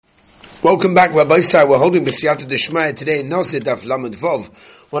Welcome back, Rabbi Sai. We're holding B'siyata D'Shmaya today in Noseh Daf Lamed Vov.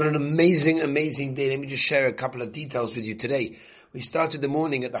 What an amazing, amazing day. Let me just share a couple of details with you today. We started the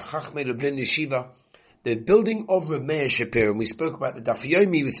morning at the Chachmei Lublin Yeshiva, the building of Reb Meir Shapiro, and we spoke about the Daf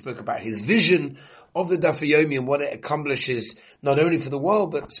Yomi, we spoke about his vision of the Daf Yomi and what it accomplishes, not only for the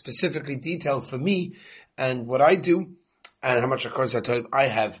world, but specifically detailed for me and what I do, and how much Hakadosh I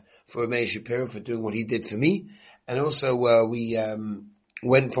have for Reb Meir Shapiro for doing what he did for me. And also, we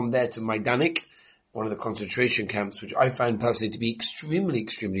went from there to Majdanek, one of the concentration camps, which I find personally to be extremely,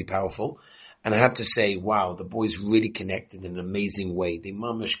 extremely powerful. And I have to say, wow, the boys really connected in an amazing way. They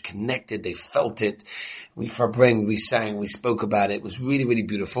mamish connected, they felt it. We farbreng, we sang, we spoke about it. It was really, really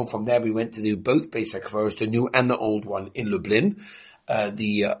beautiful. From there we went to do both Beis HaKvaros, the new and the old one in Lublin.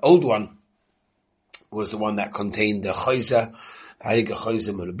 The old one was the one that contained the Chayza, Heilige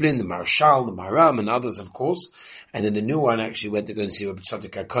Chayza Lublin, the Marshal, the Maharam, and others, of course. And then the new one actually went to go and see Rabbi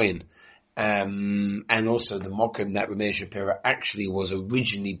Tzadok HaKohen. And also the Mokim that Reb Meir Shapiro actually was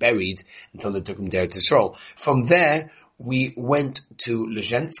originally buried until they took him there to Yisrael. From there, we went to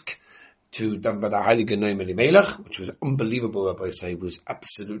Lezhensk, to the Heilige Noam Elimelech, which was unbelievable, Rabbi Say, was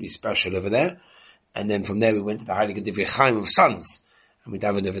absolutely special over there. And then from there, we went to the Heilige Divrei Chaim of Sons. And we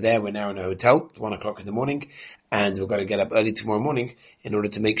davened over there. We're now in a hotel, 1 o'clock in the morning, and we've got to get up early tomorrow morning in order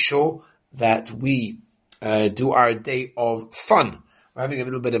to make sure that we do our day of fun. We're having a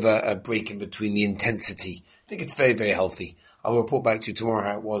little bit of a break in between the intensity. I think it's very, very healthy. I'll report back to you tomorrow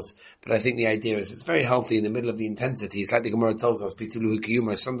how it was, but I think the idea is it's very healthy in the middle of the intensity. It's like the Gemara tells us,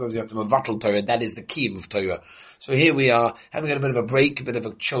 sometimes you have to mevatel Torah, that is the key of Torah. So here we are, having a bit of a break, a bit of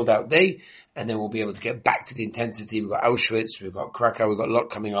a chilled out day, and then we'll be able to get back to the intensity. We've got Auschwitz, we've got Krakow, we've got a lot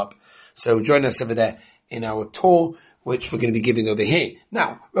coming up. So join us over there in our tour, which we're going to be giving over here.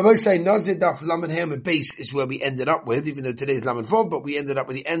 Now, Rabbi say Nazir Daf Lamed Hey on the base is where we ended up with, even though today's Lamed Vov, but we ended up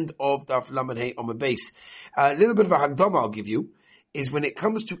with the end of Daf Lamed Hey on the base. A little bit of a Hagdama I'll give you is when it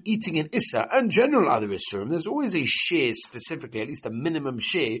comes to eating an Issa and general other Isurim, there's always a share specifically, at least a minimum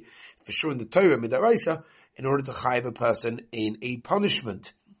share, for sure in the Torah, Midaraisa, in order to chayiv a person in a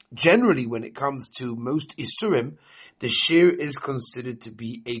punishment. Generally, when it comes to most Isurim, the share is considered to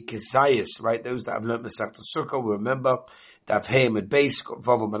be a kezayis, right? Those that have learned Masechta Sukkah will remember Daf Hey Amud Beis,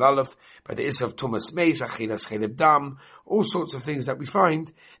 Vav Amud Aleph, by the Issa of Tumas Meis, Achilas Chelev Dam, all sorts of things that we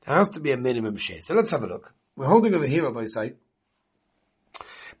find, there has to be a minimum share. So let's have a look. We're holding over here, Rabbi Say,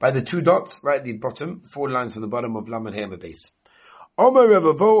 by the 2 dots, right at the bottom, 4 lines from the bottom of Lamed Hey Amud Beis. Omer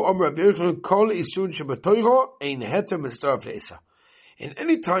Revavo, Omer Rabbi Kol Isun Shabatoiro, Ein Heter Mistarf LeIssa. In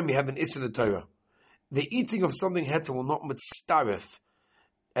any time you have an Issa in the Torah, the eating of something heter will not mitzaref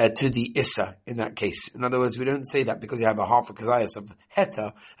to the Issa in that case. In other words, we don't say that because you have a half a kazayas of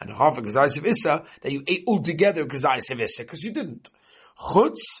heter and a half a kazayas of Issa, that you ate altogether kazayas of Issa, because you didn't.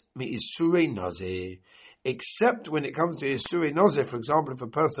 Chutz mi isurei nazeh. Except when it comes to isurei nazeh, for example, if a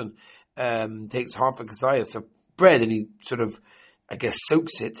person takes half a kazayas of bread and he sort of, I guess,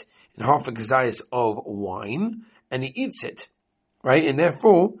 soaks it in half a kazayas of wine and he eats it, right? And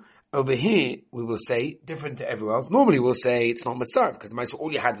therefore, over here, we will say, different to everywhere else, normally we'll say it's not mitzvah, because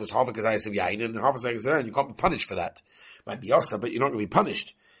all you had was half a kazayas of yain and half a kazayas of yain, you can't be punished for that. Might be also, but you're not going to be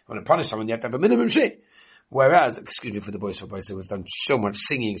punished. If you want to punish someone, you have to have a minimum share. Whereas, excuse me for the voice, we've done so much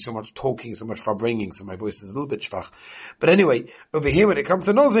singing, so much talking, so much farbringing, so my voice is a little bit schwach. But anyway, over here, when it comes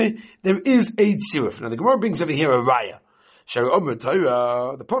to Nozeh, there is a tziruf. Now the Gemara brings over here a raya.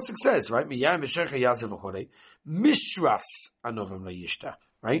 The Pasuk says, right, Mishras anovim layishta,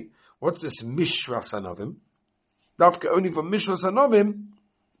 right? What's this Mishras anovim? Dafka only for Mishras anovim,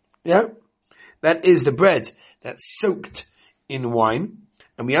 yeah? That is the bread that's soaked in wine.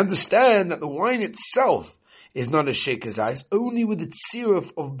 And we understand that the wine itself is not a shei kazayis. Only with the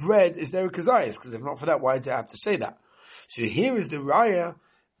tziruf of bread is there a kazayis. Because if not for that, why did I have to say that? So here is the raya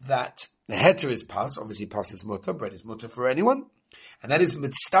that the heter is pas. Obviously pas is mutter. Bread is mutter for anyone. And that is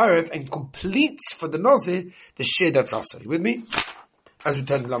mitzaref and completes for the nozeh the shei that's also. You with me? As we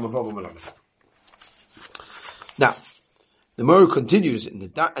turn to Lamavav Malach. Now, the Mora continues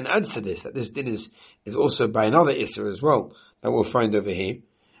and adds to this, that this din is also by another Issa as well, that we'll find over here.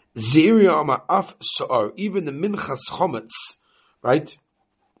 Ziriya ma'af sa'ar, even the minchas chometz, right?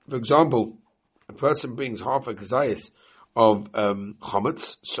 For example, a person brings half a kazayas of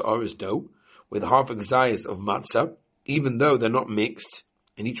chometz, sa'ar is dough, with half a kazayas of matzah, even though they're not mixed,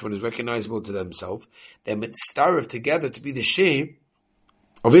 and each one is recognizable to themselves, they're mitzaref together to be the share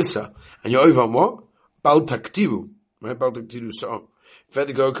of Issa. And you're over on what? Bal taktiru, right? Bal taktiru sa'ar.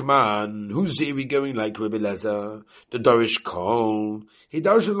 Further go, come on, who's Ziri going like Rebbe Lezer? The Dorish Kol. He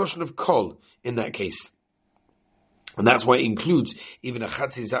does a lotion of Kol in that case. And that's why it includes even a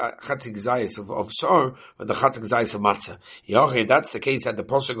chatzik zayis of sar, or the chatzik zayis of matzah. Yachid, that's the case that the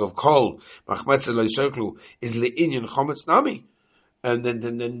posuk of kol, machmetzah loisoklu, is le'inyan chometz nami. And then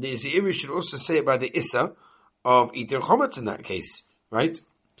the Zeiri should also say it by the issa of eating chometz in that case, right?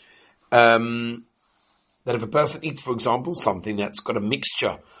 That if a person eats, for example, something that's got a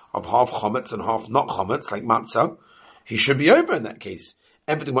mixture of half chometz and half not chometz, like matzah, he should be over in that case.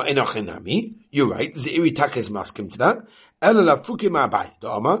 Everything about enochinami, you're right. Zeiri tak is maskim to that.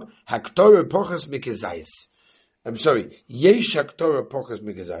 I'm sorry. Yesh haktorah pochas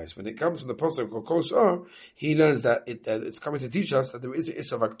mikazayis. When it comes from the posuk of kosar, he learns that it's coming to teach us that there is an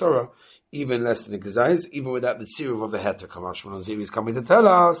issa of haktorah even less than the kazayis, even without the tziruf of the heter. Kamashman Zeiri is coming to tell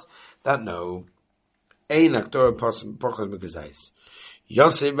us that no, ein haktorah pochas mikazayis.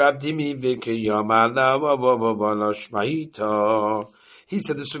 Yosef Abdimi v'kiyamana shmaita. He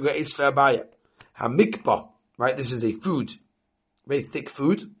said the suga is fa'abaya. Hamikpa, right? This is a food, very thick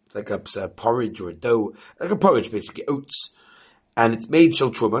food. It's like a porridge or a dough, like a porridge, basically oats, and it's made shel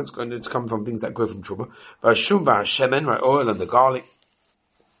truma. It's going to come from things that grow from truma. V'ashum v'ashemen, right? Oil and the garlic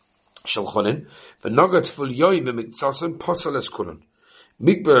shel chonin. V'nogat ful yoyim b'miktsasim posel es kulon.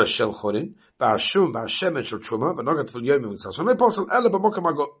 Mikber shel chonin. V'ashum v'ashemen shel truma. V'nogat ful yoyim b'miktsasim. No posel ela b'mokam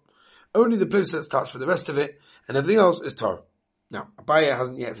agot. Only the place that's touched, for the rest of it, and everything else is tar. Now, Abaya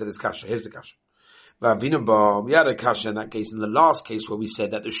hasn't yet said his kasha. Here's the kasha. We had a kasha in that case, in the last case where we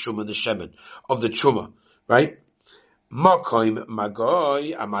said that the shum and the shemen of the truma, right? Makoim,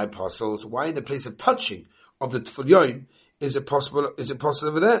 magoi, and my apostles. Why in the place of touching of the tful is it possible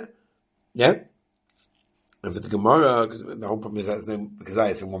over there? Yeah? And for the Gemara, the whole problem is that because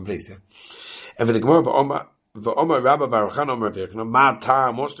it's in one place, yeah? And for the Gemara, V'omar Rabba Baruchan Omar Virkna, Ma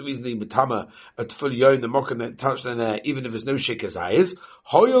Tam, what's the reason the Betama, a tful yoin, the mokken that touched in there, even if there's no shekazayis,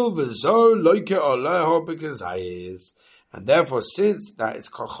 Hoyel v'zor loike oleho bekazayis. And therefore, since that it's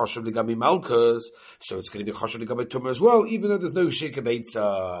choshev l'gabi malchus, so it's going to be choshev l'gabi tumah as well, even though there's no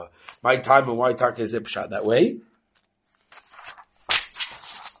shekabeitza. My time and why tak is pshat that way.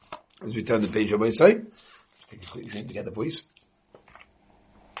 As we turn the page on my side, take a quick second to get the voice.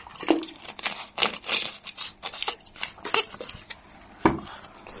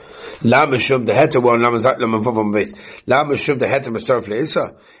 Lama shum the heter one lama zak lama vavam base. Lama shum the heter mistarf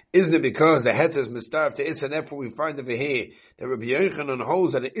leisa. Isn't it because the heter is mistarf to issa, and therefore we find over here that Rabbi Yochanan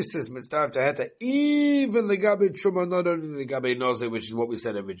holds that the issa is mistarf to heter, even the gabe truma, not only the gabe noze, which is what we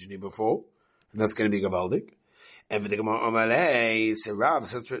said originally before, and that's going to be gabaldik. And for the Gemara Amalei, so Rav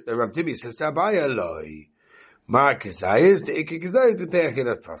Tibi says Tabaya loy. Ma kizayis the ikki kizayis the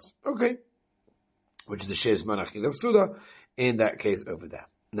teachilas pas. Okay, which is the shes manachilas suda in that case over there.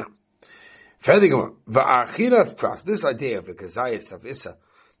 Now. Further Gemara, va'achilas pras. This idea of a kazayis of issa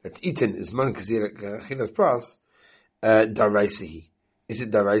that's eaten is man kachilas pras daraisihi. Is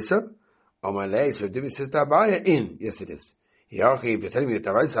it daraisa? Amalei, so Rabbi says dabaya in. Yes, it is. Yachi, if you're telling me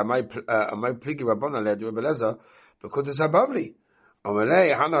daraisa, am I pligi rabbana led Rabbi Lezer because it's abavli.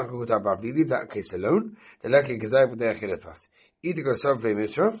 Amalei hanar kut abavli. Leave that case alone. The leki kazayis v'deachilas pras. Eating yourself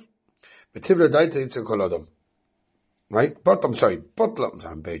le'mishraf, v'tivla daita yitzul kol adam. Right? I'm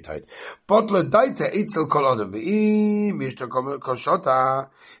very tired.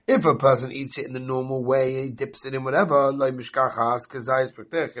 If a person eats it in the normal way, he dips it in whatever,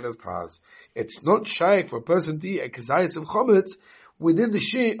 it's not shaykh for a person to eat a kazayas of chometz within the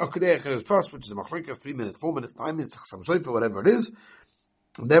sheet of kedei pas, which is a machlokes 3 minutes, 4 minutes, 5 minutes, some sofa, whatever it is.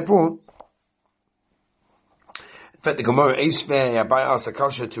 Therefore, in fact, the Gemara Eisvei, Abai asked a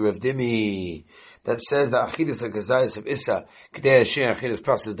kasha to Rav Dimi, that says that achilas hakazayis of issa k'dei asher achilas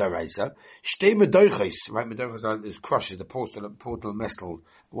pras is daraisa. Shtei medoiches, right? Medoiches is crushes the portal mestel.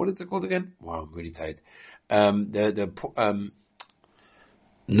 What is it called again? Wow, I'm really tired.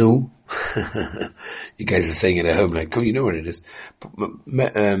 No, you guys are saying it at home like, cool, you know what it is.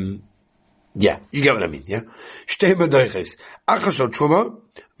 Yeah, you get what I mean. Yeah, shtei medoiches achas shel truma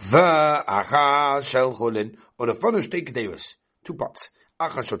v'achas shel cholin or the front of shtei kedeiros, 2 pots.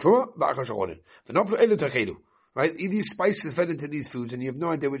 Right? These spices fed into these foods, and you have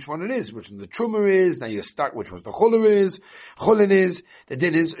no idea which one it is. Which one the truma is. Now you're stuck. Which one the cholin is. The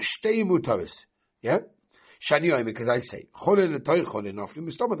din is shtei mutaris. Yeah. Shani because I say cholin l'toy cholin nafla.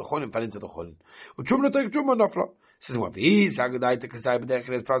 We stop with the cholin fell into the cholin. Truma l'toy truma nafla. Says what? If you're going to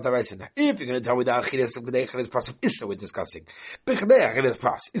tell me the achilas of gedei achilas pras of issa, we're discussing. B'chedei achilas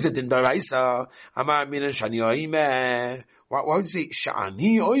pras is it in daraisa? Amar mina shani oime. Why would you say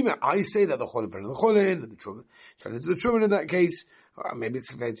shani oime? I say that the cholin fell into the cholin, and the truma fell into the truma in that case. Maybe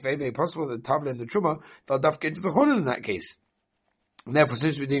it's very, very possible that the tavla and the truma fell dafka into the cholin in that case. And therefore,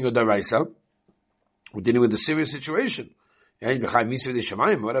 since we're doing a daraisa, We're dealing with a serious situation. Yeah,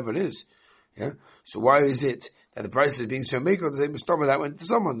 whatever it is. Yeah. So why is it that the price is being so makel? The same that went to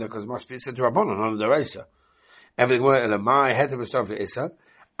someone there because it must be said to Rabbanon on the Reisa. Everything went my head of a stuff to Isa.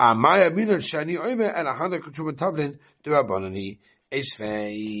 My amina shani oime and a hundred kuchum tavlin to Rabbanoni.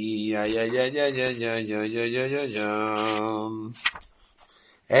 Esvei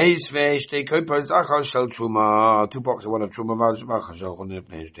Esvei stay koipers achal shel truma. 2 boxes of one of truma vachal shel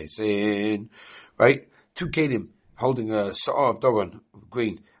chonip sin. Right? 2 kelim holding a saw of dogon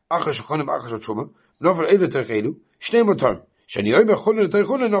green. Achal shel chonim achal shel truma. Novel elu terkelu. Shnei motor. Shani oime chonim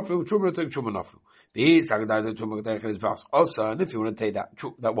terchonim naflu truma terchuma naflu. Also, and if you want to take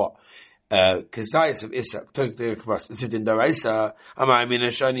that what? Kazayas of Issa, is it in the Raisa? I mean, a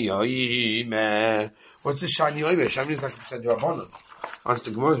Shani Oime. What's the Shani Oime? Shani is like you said, Rabbanon. Once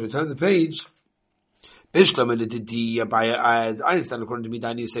the Gemara return the page, Bishlam and the I understand according to me,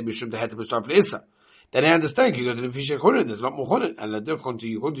 Dani said Bishlam the head of the stuff for Issa. Then I understand, you go to the Fisher Chonin, there's a lot more Chonin, and let them go to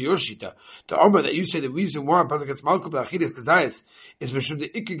your Shita. The Omer that you say the reason why Pasuk gets Malkub Achidus Kazayas is Bishlam the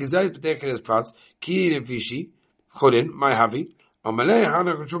Ikke Kazayas, but they're Kedas Pras, Ki and Fishi, Chonin, my Havi, Omalei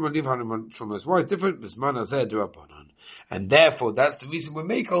Hana Chuma Liv Hana Chumas. Why it's different? Bismana said Durabonon. And therefore, that's the reason we're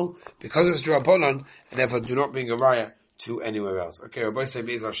Makel, because it's Durabonon, and therefore do not bring a raya to anywhere else. Okay, Rabbi say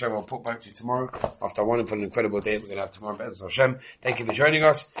Be'ez Hashem, I'll put back to you tomorrow after a wonderful and incredible day we're going to have tomorrow. Be'ez Hashem. Thank you for joining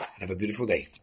us, and have a beautiful day.